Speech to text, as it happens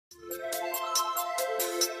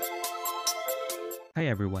Hi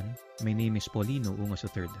everyone, my name is Paulino Ungos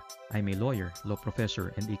III. I'm a lawyer, law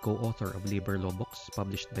professor, and a co-author of labor law books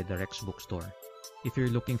published by the Rex Bookstore. If you're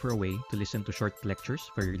looking for a way to listen to short lectures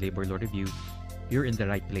for your labor law review, you're in the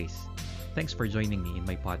right place. Thanks for joining me in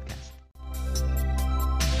my podcast.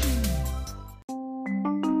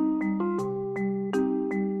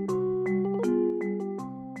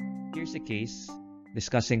 Here's a case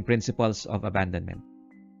discussing principles of abandonment.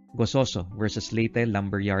 Gososo versus Leyte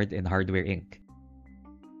Lumber Yard and Hardware Inc.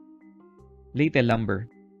 Leyte Lumber,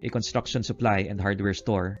 a construction supply and hardware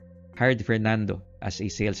store, hired Fernando as a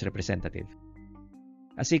sales representative.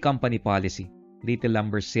 As a company policy, Leyte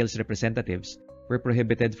Lumber's sales representatives were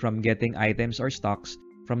prohibited from getting items or stocks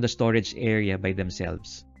from the storage area by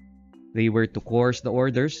themselves. They were to course the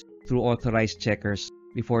orders through authorized checkers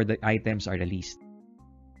before the items are released.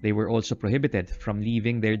 They were also prohibited from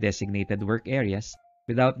leaving their designated work areas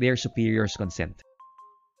without their superior's consent.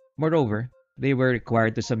 Moreover, they were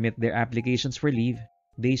required to submit their applications for leave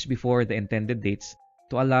days before the intended dates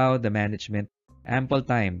to allow the management ample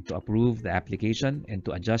time to approve the application and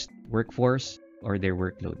to adjust workforce or their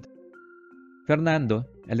workload. Fernando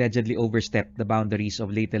allegedly overstepped the boundaries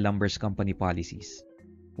of Leyte Lumber's company policies.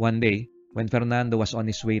 One day, when Fernando was on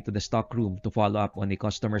his way to the stockroom to follow up on a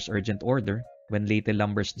customer's urgent order, when Leyte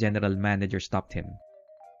Lumber's general manager stopped him.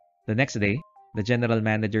 The next day, the general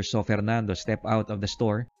manager saw Fernando step out of the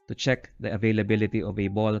store to check the availability of a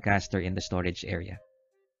ball caster in the storage area.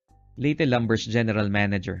 Leyte Lumber's general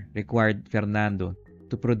manager required Fernando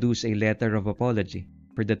to produce a letter of apology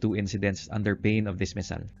for the two incidents under pain of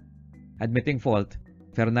dismissal. Admitting fault,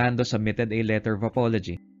 Fernando submitted a letter of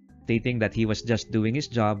apology, stating that he was just doing his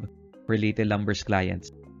job for Leyte Lumber's clients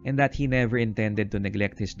and that he never intended to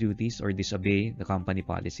neglect his duties or disobey the company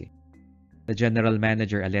policy. The general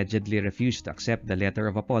manager allegedly refused to accept the letter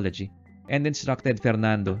of apology and instructed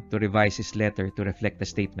Fernando to revise his letter to reflect the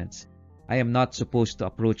statements, "I am not supposed to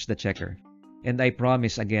approach the checker, and I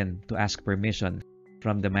promise again to ask permission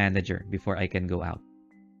from the manager before I can go out."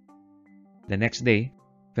 The next day,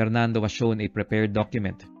 Fernando was shown a prepared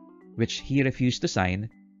document, which he refused to sign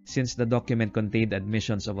since the document contained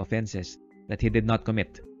admissions of offenses that he did not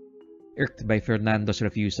commit. Irked by Fernando's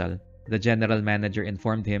refusal, the general manager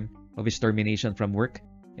informed him of his termination from work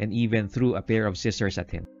and even threw a pair of scissors at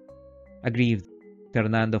him. Aggrieved,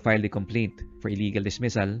 Fernando filed a complaint for illegal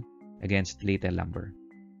dismissal against Leyte Lumber.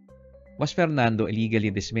 Was Fernando illegally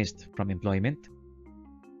dismissed from employment?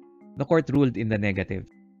 The court ruled in the negative.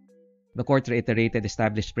 The court reiterated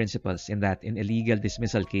established principles in that in illegal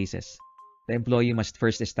dismissal cases, the employee must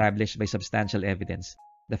first establish by substantial evidence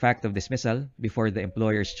the fact of dismissal before the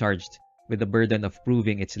employer is charged with the burden of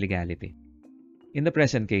proving its legality. In the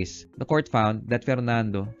present case, the court found that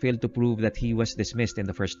Fernando failed to prove that he was dismissed in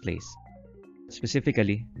the first place.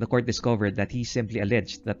 Specifically, the court discovered that he simply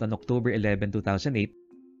alleged that on October 11, 2008,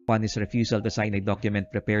 upon his refusal to sign a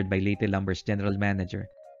document prepared by Leyte Lumber's general manager,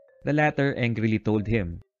 the latter angrily told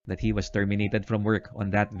him that he was terminated from work on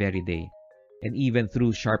that very day, and even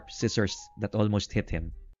threw sharp scissors that almost hit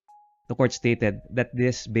him. The court stated that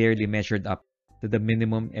this barely measured up to the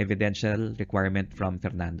minimum evidential requirement from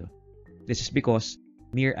Fernando. This is because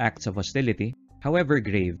mere acts of hostility, however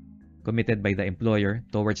grave, committed by the employer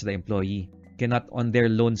towards the employee cannot on their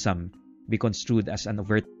lonesome be construed as an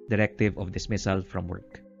overt directive of dismissal from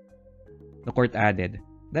work. The court added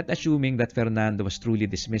that assuming that Fernando was truly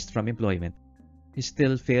dismissed from employment, he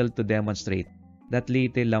still failed to demonstrate that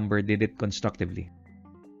Leyte Lumber did it constructively.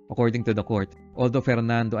 According to the court, although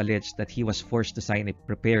Fernando alleged that he was forced to sign a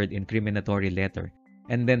prepared incriminatory letter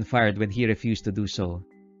and then fired when he refused to do so,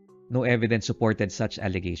 no evidence supported such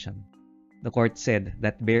allegation. The court said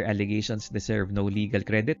that bare allegations deserve no legal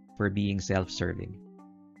credit for being self-serving.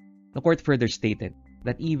 The court further stated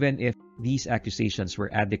that even if these accusations were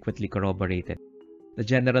adequately corroborated, the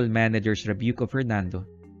general manager's rebuke of Fernando,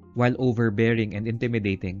 while overbearing and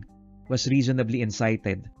intimidating, was reasonably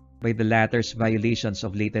incited by the latter's violations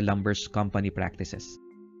of Leyte Lumber's company practices.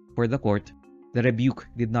 For the court, the rebuke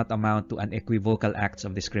did not amount to unequivocal acts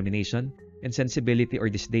of discrimination, insensibility, or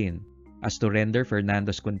disdain as to render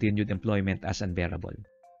Fernando's continued employment as unbearable.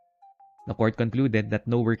 The court concluded that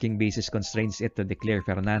no working basis constrains it to declare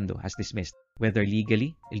Fernando as dismissed, whether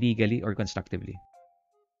legally, illegally, or constructively.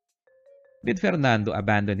 Did Fernando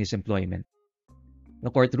abandon his employment?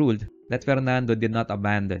 The court ruled that Fernando did not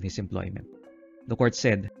abandon his employment. The court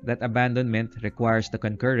said that abandonment requires the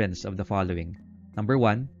concurrence of the following. Number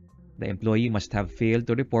 1, the employee must have failed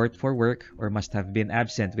to report for work or must have been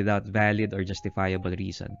absent without valid or justifiable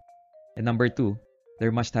reason. And number 2,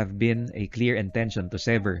 there must have been a clear intention to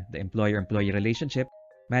sever the employer-employee relationship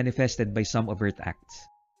manifested by some overt acts.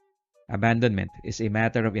 Abandonment is a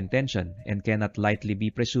matter of intention and cannot lightly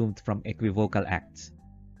be presumed from equivocal acts.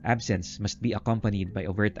 Absence must be accompanied by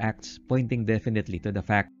overt acts pointing definitely to the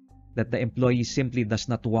fact that the employee simply does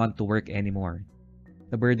not want to work anymore.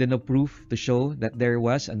 The burden of proof to show that there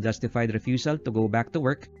was unjustified refusal to go back to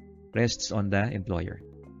work rests on the employer.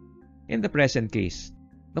 In the present case,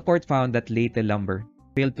 the court found that Leyte Lumber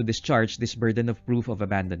failed to discharge this burden of proof of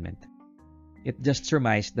abandonment. It just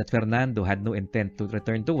surmised that Fernando had no intent to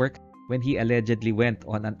return to work when he allegedly went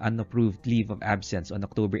on an unapproved leave of absence on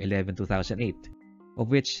October 11, 2008,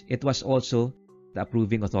 of which it was also the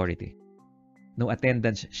approving authority. No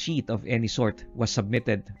attendance sheet of any sort was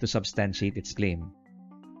submitted to substantiate its claim.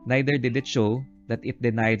 Neither did it show that it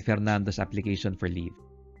denied Fernando's application for leave.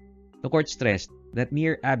 The court stressed that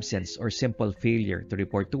mere absence or simple failure to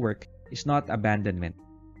report to work is not abandonment.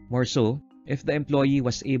 More so, if the employee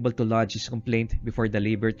was able to lodge his complaint before the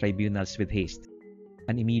labor tribunals with haste.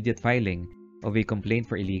 An immediate filing of a complaint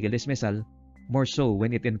for illegal dismissal, more so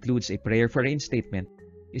when it includes a prayer for reinstatement,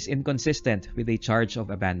 is inconsistent with a charge of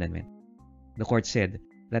abandonment. The court said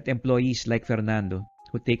that employees like Fernando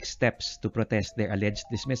who take steps to protest their alleged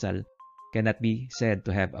dismissal cannot be said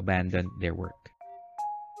to have abandoned their work.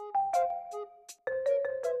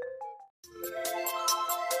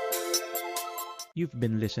 You've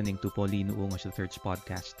been listening to Paulino Ungos III's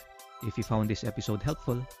podcast. If you found this episode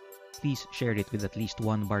helpful, please share it with at least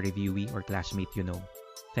one bar reviewee or classmate you know.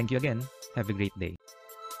 Thank you again. Have a great day.